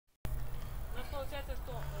получается,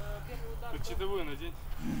 что первый удар... Читовую надень.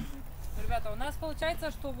 Ребята, у нас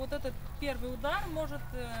получается, что вот этот первый удар может,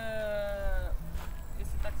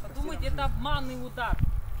 если так подумать, это обманный удар.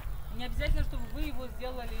 Не обязательно, чтобы вы его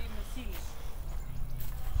сделали именно сильным.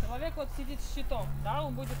 Человек вот сидит с щитом, да,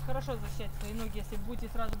 он будет хорошо защищать свои ноги. Если будете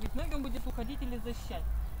сразу бить ноги, он будет уходить или защищать.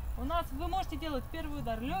 У нас вы можете делать первый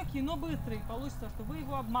удар легкий, но быстрый. Получится, что вы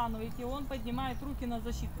его обманываете, он поднимает руки на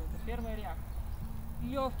защиту. Это первая реакция.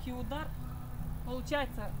 Легкий удар.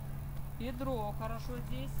 Получается, бедро хорошо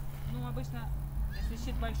здесь. Ну, обычно, если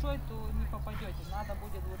щит большой, то не попадете. Надо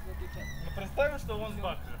будет вот в эту часть. Ну, представим, что он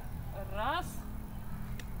баклер. Раз,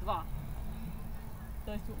 два.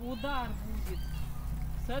 То есть удар будет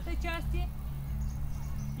с этой части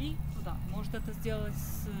и туда. Может это сделать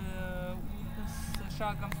с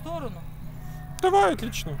шагом в сторону? Давай,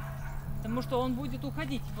 отлично. Потому что он будет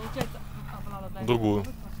уходить. Получается, другую.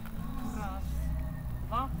 Раз,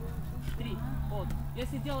 два, три. Вот.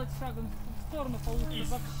 Если делать шагом в сторону,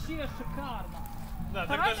 получится вообще шикарно. Да,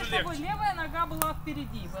 старайтесь, чтобы левая нога была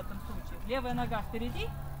впереди в этом случае. Левая нога впереди.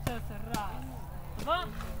 Сейчас раз, два,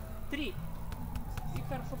 три. И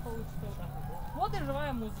хорошо получится удар. Вот и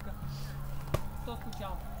живая музыка. Кто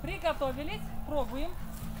скучал. Приготовились. Пробуем.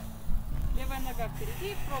 Левая нога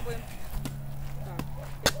впереди. Пробуем. Так,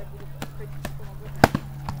 это будет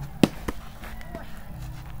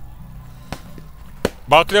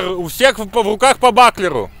Баклер, у всех в руках по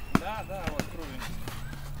баклеру. Да, да, вот кровень.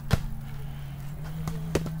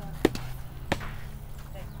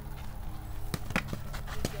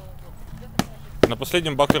 На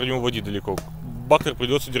последнем баклер не уводи далеко. Баклер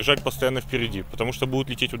придется держать постоянно впереди, потому что будет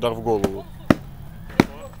лететь удар в голову.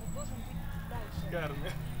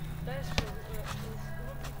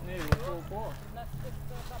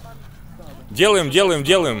 Делаем, делаем,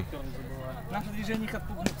 делаем. Наше движение как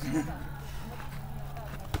пугнуть.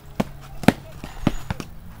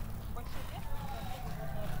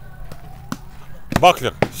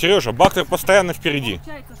 Баклер, Сережа, баклер постоянно впереди.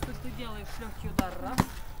 Получается, что ты делаешь легкий удар, раз.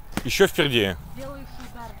 Еще впереди. Делаешь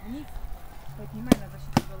удар вниз, поднимай на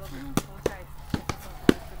защиту головы. Получается.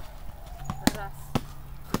 Раз,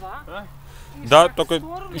 два. Да, только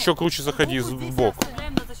еще круче заходи в бок.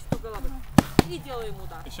 Оставляем на защиту головы. И делаем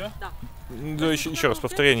удар. Еще? Да. Да, еще раз,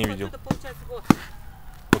 повторение видел. Это получается вот.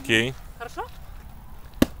 Окей. Хорошо?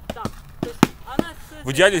 Да. То есть она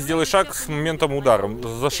В идеале сделай шаг с моментом удара.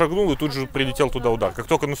 Зашагнул и тут же прилетел туда удар. Как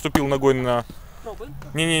только наступил ногой на... Пробуем.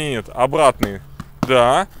 Не-не-не, обратный.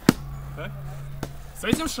 Да. Так? С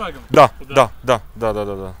этим шагом? Да, Куда? да.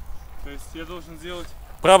 То есть я должен сделать...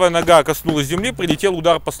 Правая нога коснулась земли, прилетел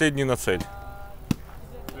удар последний на цель.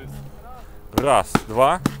 Раз,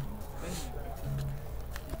 два.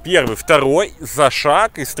 Первый, второй, за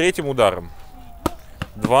шаг и с третьим ударом.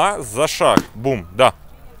 Два, за шаг. Бум, да.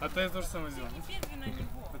 А ты то же самое сделал.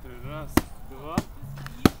 Раз, два.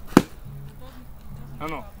 А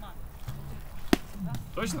ну.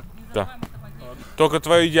 Точно? Да. Только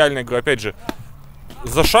твоя идеальная игра. Опять же,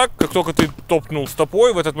 за шаг, как только ты топнул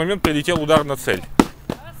стопой, в этот момент прилетел удар на цель.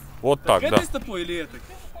 Вот так, да. Этой стопой или этой?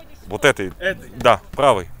 Вот этой. Этой? Да,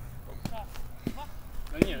 правой.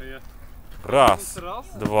 Да нет, я... Раз,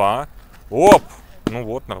 два. Оп! Ну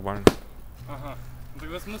вот, нормально. Ага. Ну,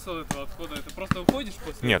 тогда смысл этого отхода, это просто уходишь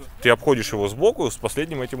после Нет, этого? ты обходишь его сбоку с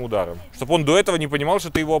последним этим ударом. Чтобы он до этого не понимал, что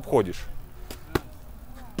ты его обходишь.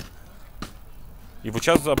 И вот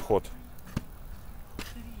сейчас за обход.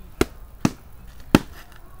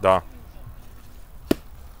 Да.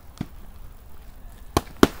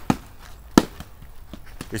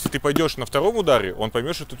 Если ты пойдешь на втором ударе, он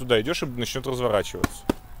поймет, что ты туда идешь и начнет разворачиваться.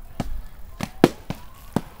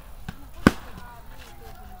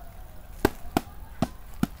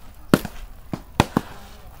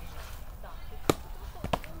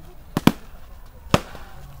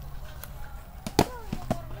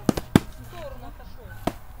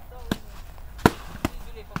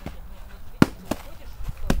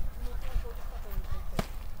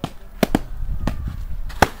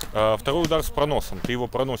 Второй удар с проносом. Ты его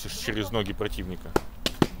проносишь через ноги противника.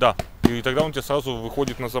 Да. И тогда он тебе сразу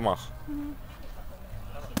выходит на замах.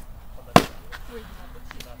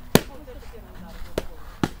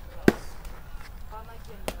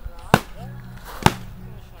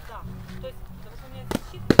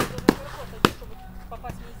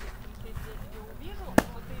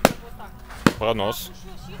 Пронос.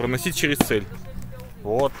 Проносить через цель.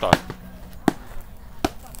 Вот так.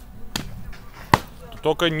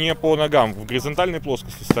 Только не по ногам, в горизонтальной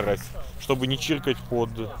плоскости старайся, чтобы не чиркать под...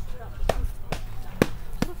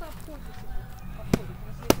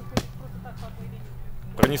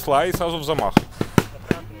 Пронесла и сразу в замах.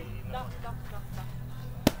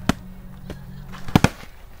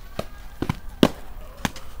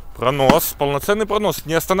 Пронос, полноценный пронос.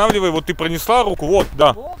 Не останавливай, вот ты пронесла руку, вот,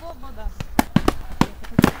 да. Во,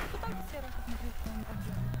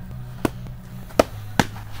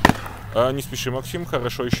 да. Не спеши, Максим,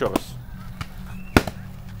 хорошо, еще раз.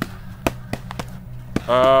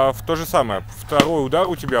 В то же самое, второй удар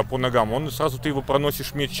у тебя по ногам, он сразу ты его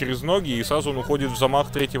проносишь меч через ноги, и сразу он уходит в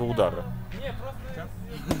замах третьего удара.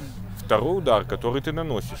 Второй удар, который ты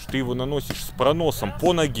наносишь, ты его наносишь с проносом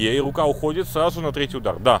по ноге, и рука уходит сразу на третий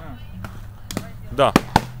удар. Да. Да.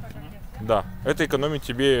 Да. Это экономит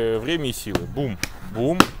тебе время и силы. Бум,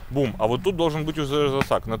 бум, бум. А вот тут должен быть уже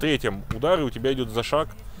засак. На третьем ударе у тебя идет зашаг.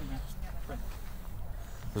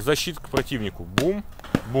 Защита к противнику. Бум,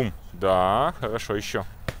 бум. Да, хорошо, еще.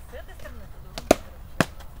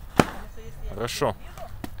 Хорошо.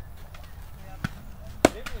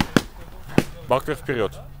 Баклер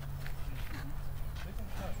вперед.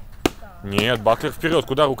 Нет, баклер вперед.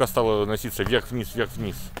 Куда рука стала носиться? Вверх-вниз,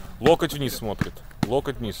 вверх-вниз. Локоть вниз смотрит.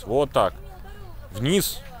 Локоть вниз. Вот так.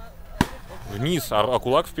 Вниз. Вниз, а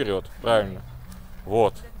кулак вперед. Правильно.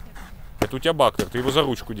 Вот. Это у тебя баклер. Ты его за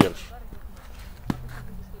ручку держишь.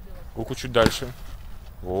 Руку чуть дальше.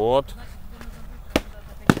 Вот.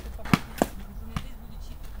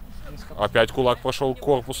 Опять кулак пошел к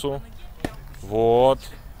корпусу. Вот.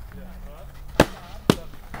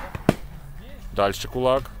 Дальше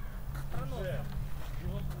кулак.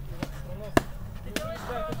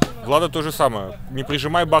 Влада то же самое. Не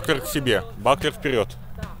прижимай баклер к себе. Баклер вперед.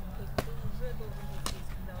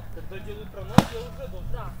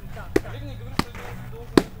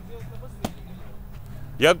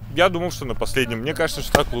 Я думал, что на последнем. Мне кажется,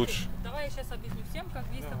 что так лучше. Давай я сейчас объясню всем, как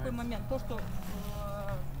есть такой момент. То, что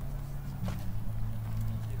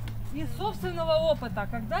из собственного опыта,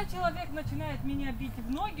 когда человек начинает меня бить в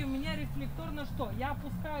ноги, у меня рефлекторно что? Я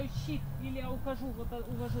опускаю щит или я ухожу, вот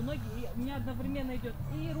увожу ноги, и у меня одновременно идет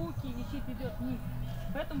и руки, и щит идет вниз.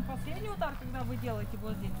 Поэтому последний удар, когда вы делаете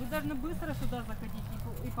вот здесь, вы должны быстро сюда заходить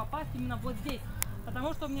и попасть именно вот здесь.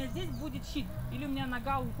 Потому что у меня здесь будет щит, или у меня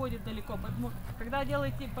нога уходит далеко. Поэтому, когда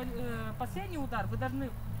делаете последний удар, вы должны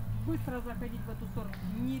быстро заходить в эту сторону.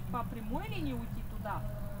 Не по прямой линии уйти туда,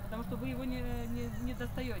 потому что вы его не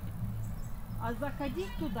достаете. А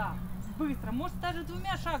заходить туда быстро. Может даже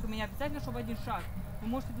двумя шагами, не обязательно, чтобы один шаг. Вы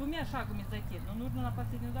можете двумя шагами зайти, но нужно на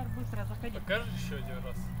последний удар быстро заходить. Покажешь еще один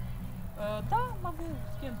раз? Да, могу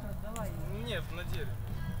с кем-то, давай. Нет, на дереве.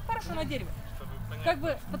 Хорошо, на дереве. Чтобы Как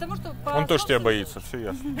бы, потому что... Он тоже тебя боится, все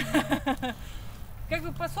ясно. Как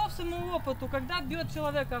бы по собственному опыту, когда бьет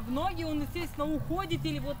человека в ноги, он, естественно, уходит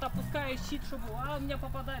или вот опускает щит, чтобы у меня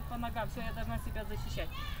попадает по ногам, все, я должна себя защищать.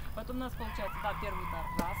 Потом у нас получается, да, первый удар.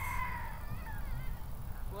 Раз.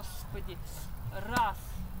 Господи. Раз.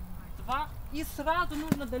 Два. И сразу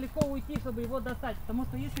нужно далеко уйти, чтобы его достать. Потому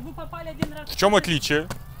что если вы попали один раз... В чем отличие,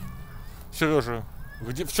 Сережа?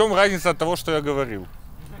 В чем разница от того, что я говорил?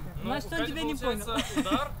 Значит, он тебя не понял.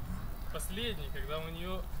 Удар последний, когда у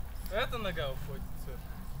нее эта нога уходит. Все.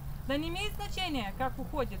 Да не имеет значения, как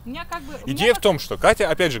уходит. У меня как бы... Идея в том, что Катя,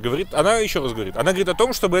 опять же, говорит, она еще раз говорит, она говорит о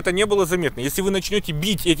том, чтобы это не было заметно. Если вы начнете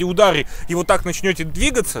бить эти удары и вот так начнете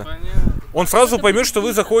двигаться, Понятно. он сразу поймет, что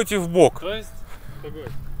вы заходите в бок. То есть, какой?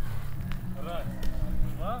 Раз,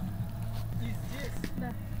 два, и здесь.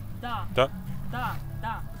 Да. Да.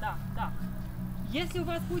 Да. Если у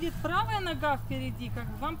вас будет правая нога впереди, как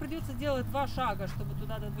бы вам придется делать 2 шага, чтобы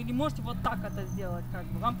туда... Вы не можете вот так это сделать, как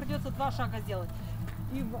бы. Вам придется 2 шага сделать.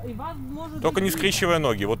 И вас может Только быть не видно. скрещивая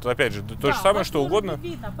ноги. Вот опять же, то Да, же самое, вас что может угодно. быть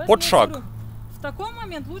видно. Поэтому Под я шаг. говорю, в такой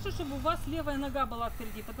момент лучше, чтобы у вас левая нога была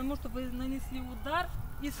впереди, потому что вы нанесли удар,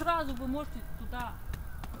 и сразу вы можете туда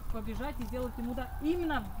побежать и сделать ему удар.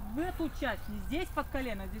 Именно в эту часть, не здесь под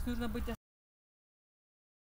колено, здесь нужно быть